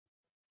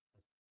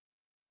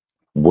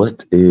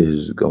What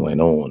is going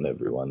on,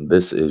 everyone?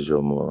 This is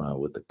your moron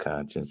with the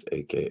conscience,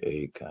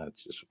 aka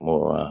conscious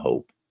moron.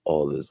 Hope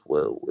all is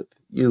well with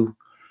you.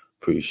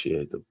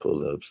 Appreciate the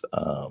pull-ups.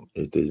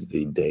 It is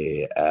the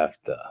day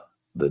after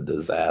the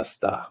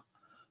disaster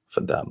for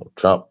Donald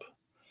Trump.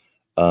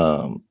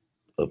 Um,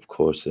 of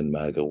course, in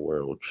MAGA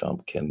world,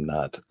 Trump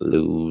cannot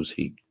lose.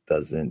 He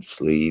doesn't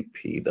sleep.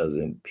 He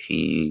doesn't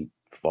pee,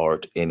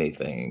 fart,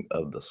 anything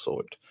of the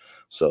sort.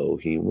 So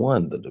he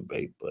won the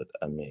debate, but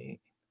I mean.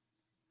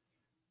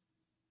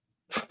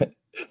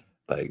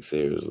 Like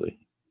seriously,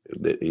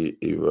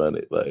 he run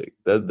it like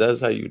that.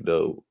 That's how you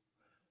know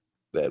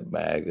that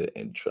MAGA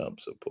and Trump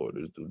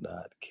supporters do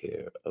not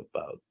care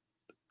about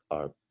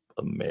our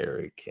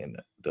American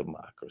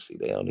democracy.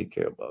 They only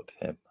care about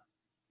him.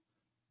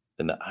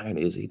 And the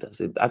irony is he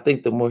doesn't. I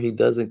think the more he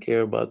doesn't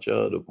care about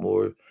y'all, the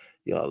more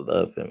y'all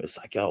love him. It's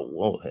like y'all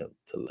want him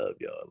to love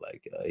y'all.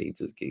 Like he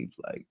just keeps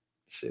like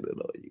shitting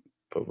on you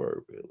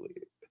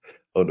proverbially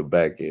on the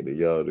back end, and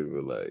y'all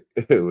even like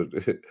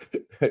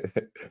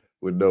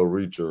with no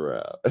reach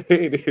around.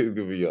 Ain't even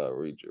gonna be y'all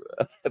reach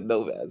around.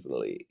 No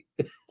Vaseline.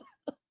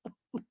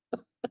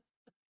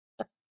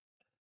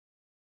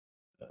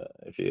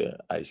 If you're an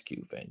Ice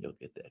Cube fan, you'll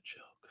get that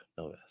joke.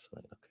 No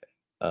Vaseline.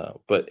 Okay.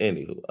 But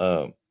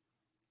anywho,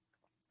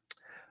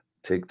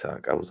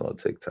 TikTok. I was on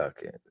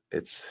TikTok, and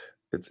it's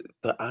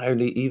the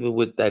irony. Even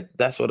with that,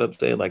 that's what I'm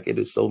saying. Like it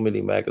is so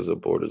many MAGA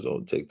supporters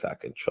on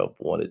TikTok, and Trump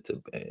wanted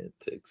to ban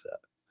TikTok.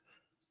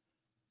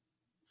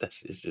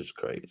 It's just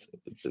crazy.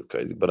 It's just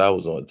crazy. But I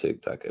was on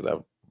TikTok and I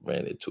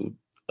ran into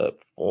a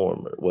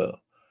former, well,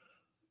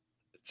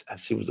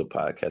 she was a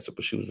podcaster,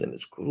 but she was in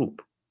this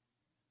group.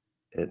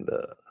 And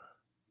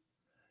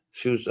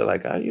she was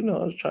like, I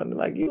was trying to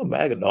like, you a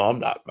MAGA? No, I'm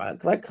not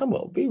MAGA. Like, come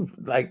on, be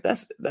like,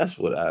 that's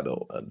what I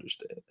don't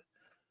understand.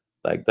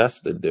 Like, that's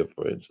the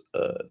difference,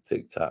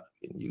 TikTok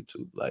and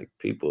YouTube. Like,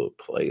 people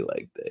play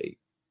like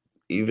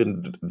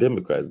even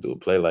Democrats do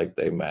play like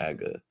they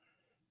MAGA.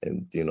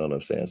 And you know what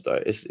I'm saying?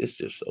 It's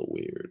just so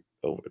weird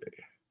over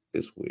there.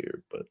 It's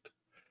weird, but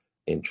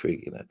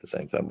intriguing at the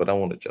same time. But I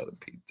wanted y'all to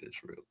peep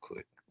this real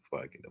quick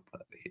before I get up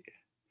out of here.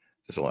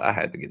 I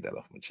had to get that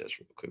off my chest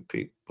real quick.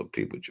 Peep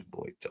what your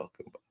boy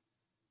talking about.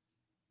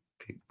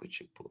 Peep what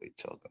your boy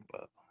talking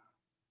about.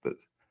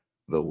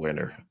 The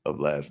winner of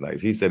last night.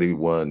 He said he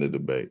won the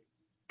debate.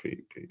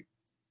 Peep.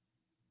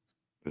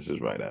 This is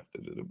right after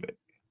the debate.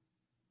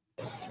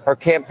 Her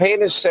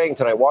campaign is saying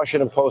tonight,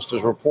 Washington Post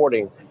is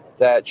reporting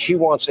that she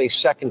wants a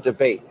second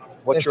debate.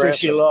 What's your answer?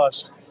 She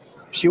lost.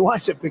 She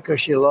wants it because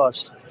she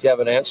lost. Do you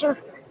have an answer?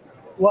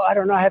 Well, I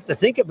don't know. I have to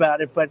think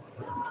about it. But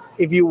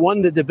if you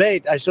won the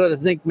debate, I sort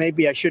of think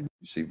maybe I should.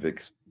 You see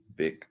Vic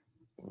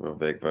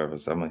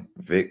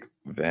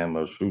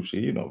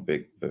Vamashushi, you know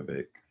Vic.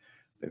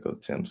 They go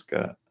Tim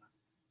Scott.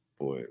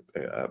 Boy,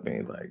 I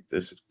mean, like,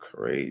 this is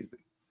crazy.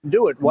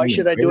 Do it. Why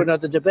should I do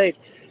another debate?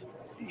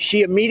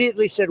 She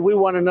immediately said, we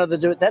want another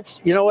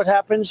debate. You know what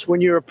happens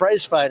when you're a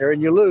prize fighter and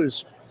you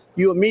lose?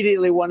 You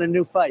immediately want a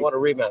new fight. You want a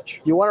rematch.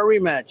 You want a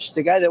rematch.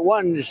 The guy that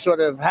won is sort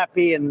of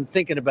happy and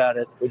thinking about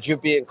it. Would you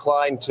be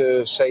inclined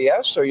to say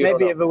yes, or you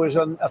maybe don't know? If it was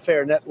on a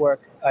fair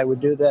network, I would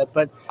do that.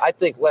 But I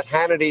think let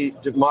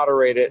Hannity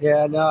moderate it.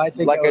 Yeah, no, I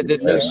think like I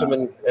did Newsom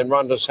and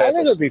Ron DeSantis. I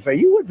think it would be fair.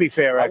 You would be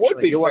fair. Actually, I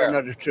would be you fair. Want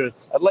to know the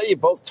truth? I'd let you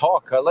both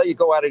talk. I'd let you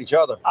go at each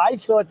other. I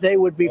thought they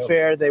would be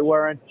fair. They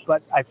weren't,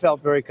 but I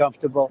felt very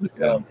comfortable.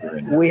 Yeah.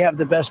 We have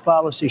the best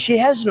policy. She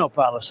has no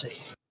policy.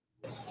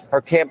 Her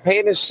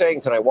campaign is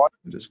saying tonight.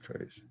 It is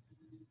crazy.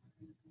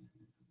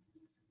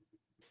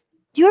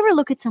 Do you ever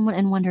look at someone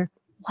and wonder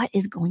what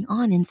is going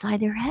on inside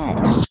their head?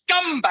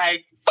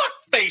 Scumbag,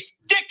 fuckface,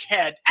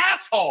 dickhead,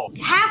 asshole,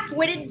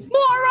 half-witted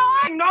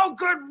moron, no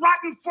good,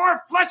 rotten,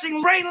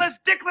 four-flushing, brainless,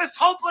 dickless,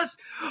 hopeless,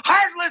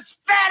 heartless,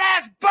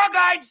 fat-ass,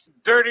 bug-eyed,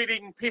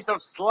 dirt-eating piece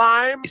of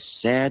slime. A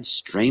sad,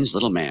 strange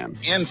little man.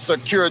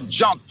 Insecure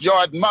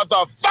junkyard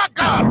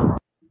motherfucker!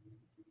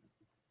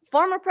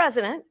 former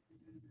president,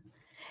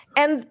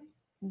 and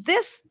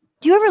this.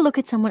 Do you ever look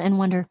at someone and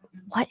wonder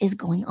what is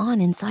going on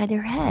inside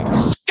their head?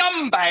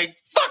 Scumbag,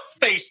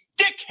 fuckface,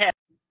 dickhead.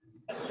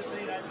 Best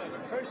debate I've ever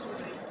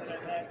personally that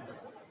I've had.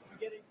 We're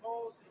getting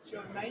polls that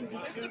show 92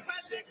 to 6,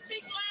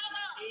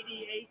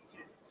 88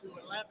 to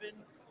 11.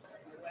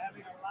 We're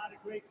having a lot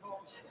of great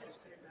polls that just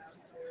came out.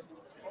 There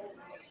were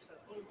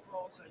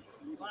polls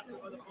and lots of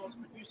other polls,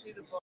 but you see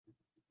the polls.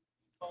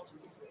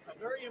 A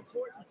very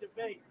important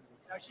debate.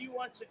 Now she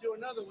wants to do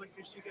another one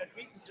because she got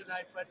beaten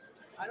tonight, but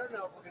I don't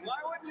know. Why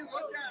wouldn't you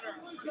look at her?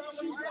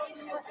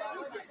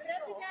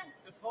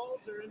 The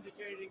polls are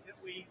indicating that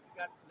we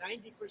got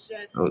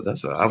 90%. Oh,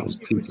 I was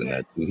peeping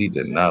that too. He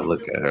did not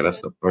look at her.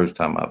 That's the first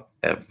time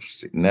I've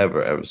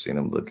never ever seen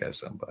him look at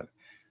somebody.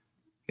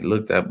 He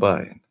looked at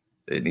Biden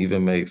and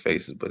even made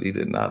faces, but he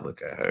did not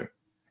look at her.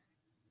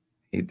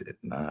 He did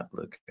not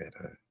look at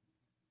her.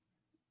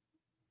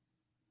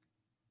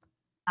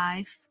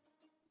 Life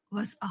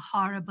was a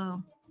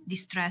horrible,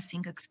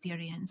 distressing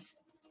experience.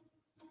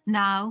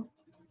 Now,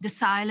 the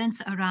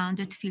silence around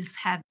it feels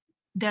heavy.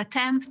 The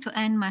attempt to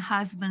end my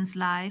husband's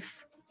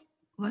life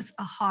was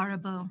a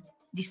horrible,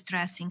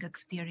 distressing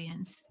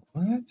experience.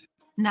 What?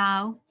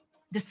 Now,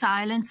 the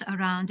silence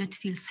around it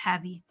feels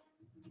heavy.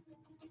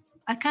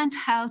 I can't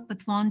help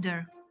but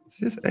wonder, Is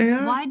this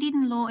AI? why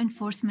didn't law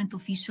enforcement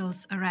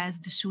officials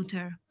arrest the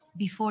shooter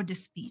before the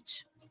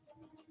speech?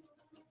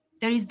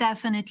 There is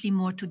definitely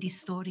more to this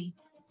story,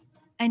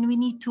 and we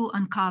need to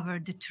uncover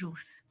the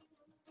truth.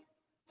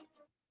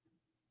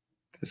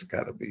 It's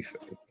gotta be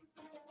fake.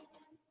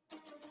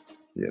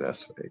 Yeah,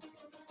 that's fake.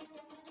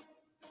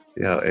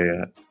 Yeah,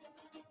 AI.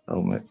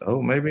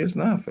 Oh, maybe it's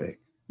not fake.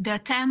 The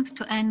attempt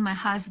to end my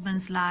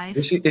husband's life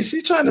Is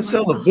she trying to was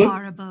sell a a book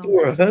horrible, to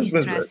her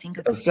husband? distressing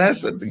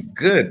Assassin? experience.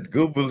 Good.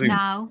 Good believe.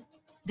 Now,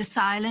 the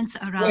silence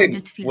around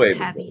it feels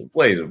heavy.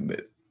 Wait a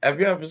minute. Have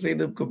you ever seen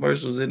them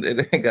commercials and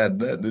it ain't got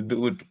nothing to do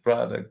with the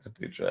product that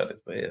they try to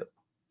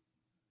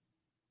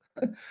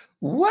sell?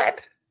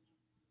 What?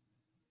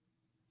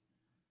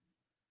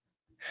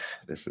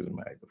 This is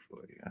maga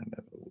for you. I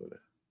never would have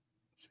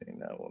seen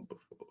that one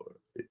before.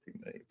 50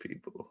 million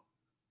people.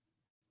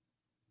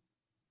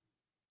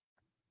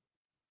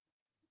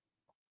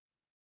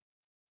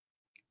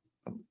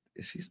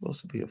 Is she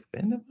supposed to be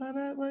offended by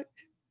that? Like,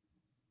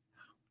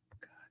 oh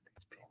God,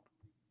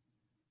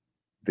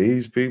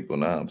 these people.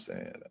 Now I'm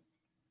saying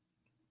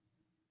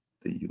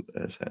the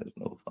U.S. has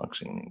no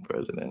functioning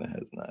president and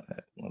has not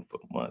had one for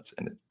months,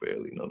 and it's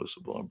barely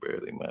noticeable and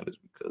barely matters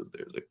because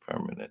there's a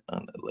permanent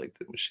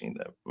unelected machine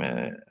that,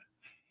 man,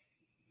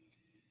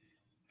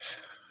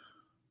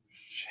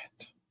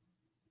 shit.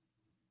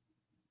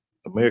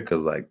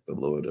 America's like the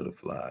Lord of the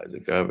Flies.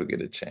 If you ever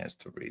get a chance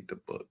to read the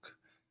book,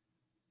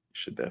 you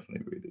should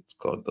definitely read it. It's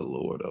called The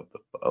Lord of the...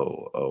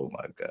 Oh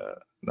my God.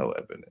 No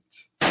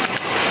evidence.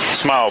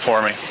 Smile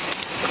for me.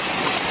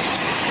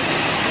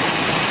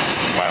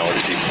 Smile with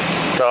your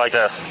teeth. Go like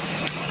this.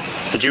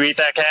 Did you eat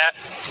that cat?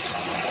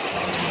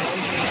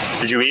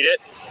 Did you eat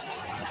it?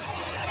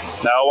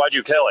 No, why'd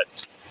you kill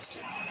it?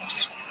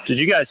 Did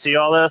you guys see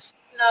all this?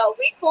 No,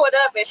 we pulled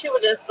up and she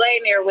was just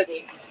laying there with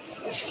him.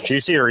 Did you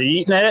see her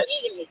eating it?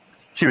 Eating it.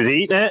 She was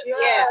eating it?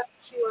 Yeah,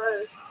 she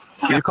was.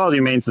 You call the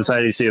Humane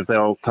Society, see if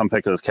they'll come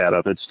pick this cat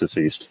up. It's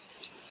deceased.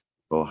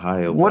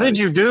 Ohio. What did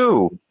you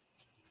do?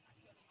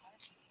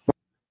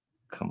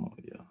 Come on,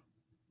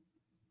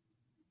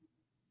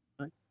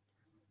 yo.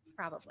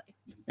 Probably.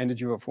 And did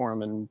you vote for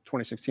him in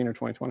 2016 or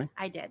 2020?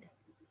 I did.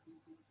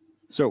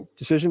 So,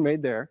 decision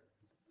made there.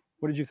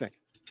 What did you think?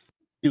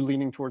 You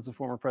leaning towards the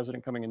former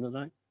president coming in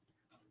tonight?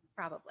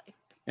 Probably.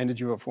 And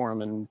did you vote for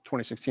him in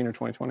 2016 or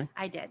 2020?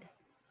 I did.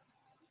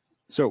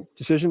 So,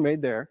 decision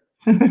made there.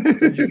 What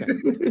did you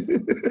think?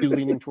 You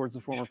leaning towards the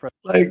former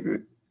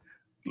president?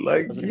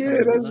 Like,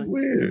 yeah, that's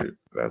weird.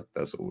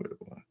 That's a weird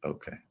one.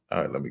 Okay.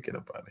 All right, let me get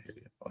up out of here.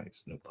 Oh,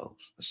 it's new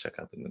post. Let's check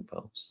out the new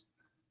post.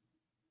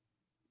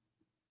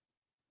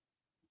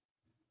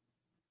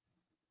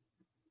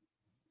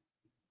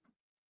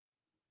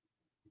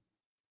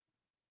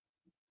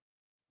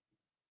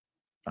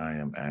 I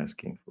am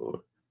asking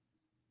for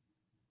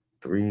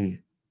 3.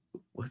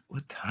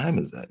 What time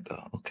is that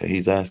though? Okay,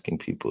 he's asking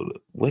people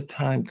what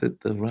time did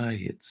the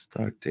riots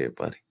start there,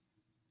 buddy?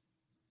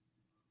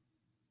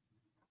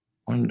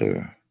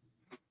 Wonder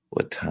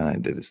what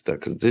time did it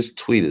start? Because this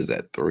tweet is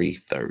at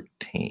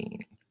 3:13.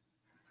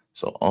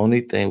 So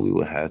only thing we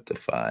will have to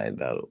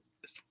find out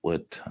is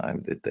what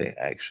time did they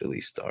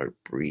actually start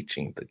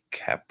breaching the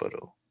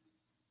Capitol?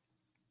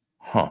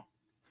 Huh.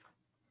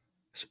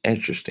 It's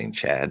interesting,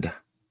 Chad.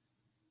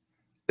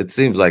 It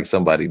seems like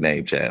somebody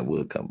named Chad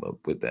will come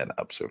up with that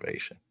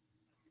observation.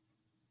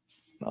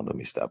 Now let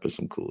me stop at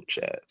some cool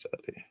chats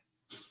out there.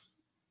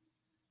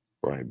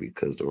 Right,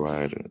 because the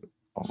rioter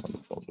on the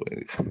phone's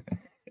waiting.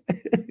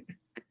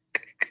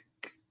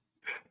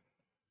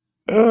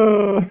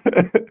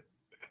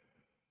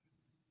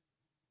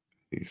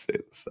 He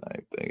said the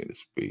same thing in the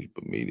speech,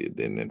 but media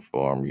didn't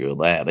inform you of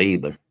that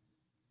either.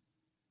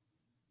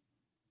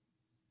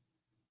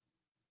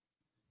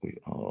 We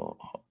all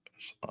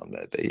on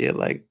that day. Yeah,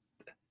 like,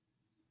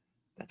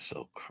 that's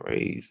so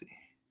crazy.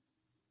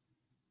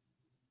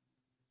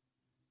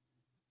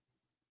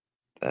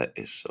 That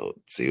is so,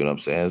 see what I'm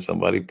saying?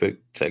 Somebody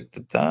check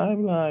the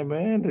timeline,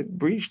 man. They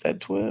breached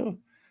at 12.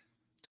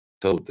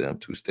 Told them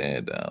to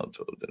stand down,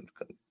 told them to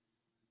come.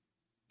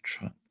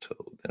 Trump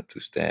told them to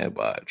stand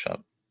by.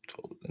 Trump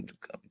told them to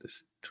come.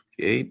 This,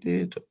 yeah, he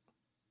did.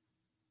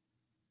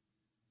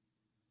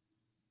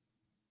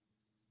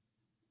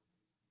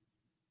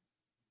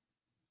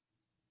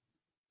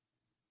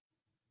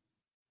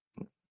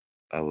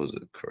 That was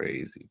a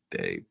crazy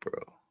day, bro.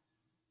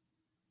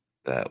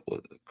 That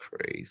was a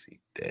crazy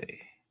day.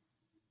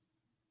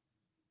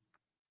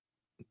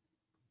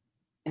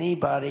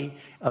 Anybody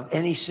of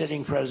any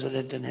sitting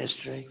president in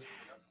history.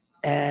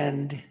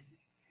 And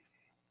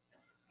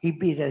he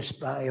beat us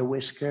by a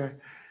whisker.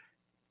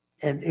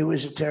 And it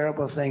was a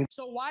terrible thing.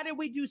 So why did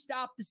we do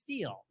Stop the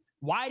Steal?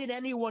 Why did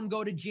anyone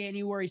go to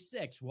January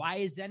 6th? Why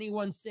is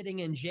anyone sitting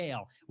in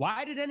jail?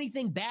 Why did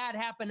anything bad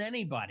happen to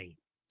anybody?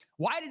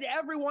 Why did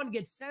everyone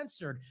get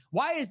censored?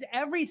 Why is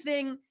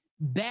everything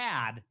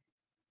bad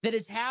that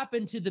has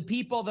happened to the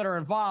people that are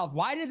involved.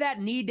 Why did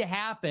that need to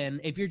happen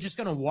if you're just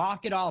going to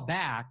walk it all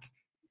back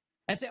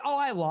and say, oh,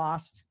 I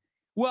lost?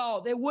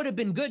 Well, it would have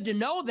been good to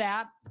know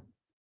that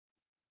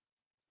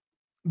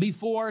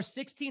before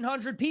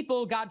 1,600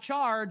 people got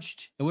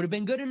charged. It would have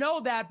been good to know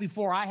that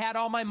before I had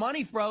all my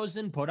money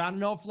frozen, put on a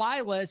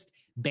no-fly list,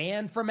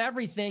 banned from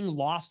everything,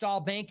 lost all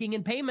banking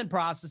and payment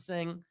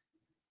processing.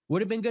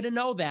 Would have been good to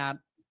know that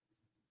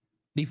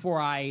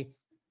before I,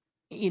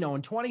 in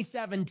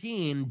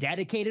 2017,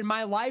 dedicated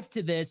my life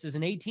to this as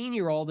an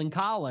 18-year-old in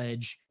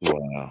college.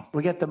 Wow.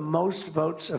 We get the most votes